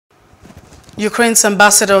Ukraine's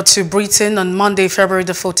ambassador to Britain on Monday, February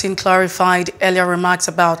the 14th, clarified earlier remarks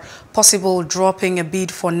about possible dropping a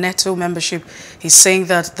bid for NATO membership. He's saying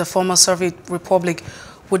that the former Soviet Republic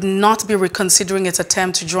would not be reconsidering its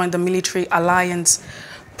attempt to join the military alliance.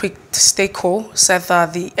 Steko said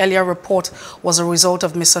that the earlier report was a result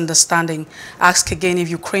of misunderstanding. Asked again if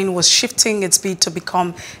Ukraine was shifting its bid to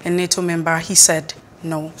become a NATO member, he said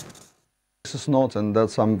no. This is not, and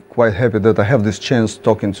I'm quite happy that I have this chance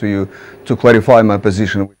talking to you to clarify my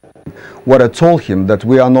position. What I told him that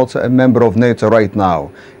we are not a member of NATO right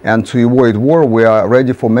now, and to avoid war we are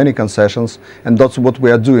ready for many concessions, and that's what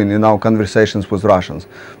we are doing in our conversations with Russians.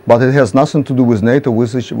 But it has nothing to do with NATO,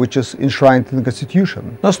 which is enshrined in the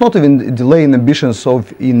Constitution. That's not even delaying ambitions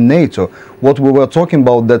in NATO. What we were talking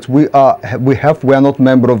about, that we are not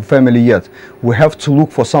member of the family yet. We have to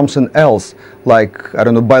look for something else, like, I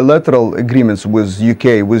don't know, bilateral agreements with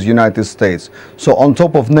UK, with United States. So on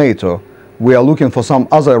top of NATO, we are looking for some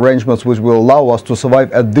other arrangements which will allow us to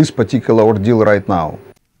survive at this particular ordeal right now.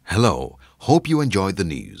 Hello, hope you enjoyed the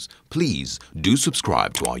news. Please do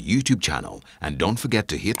subscribe to our YouTube channel and don't forget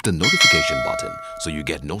to hit the notification button so you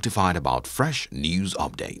get notified about fresh news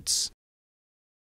updates.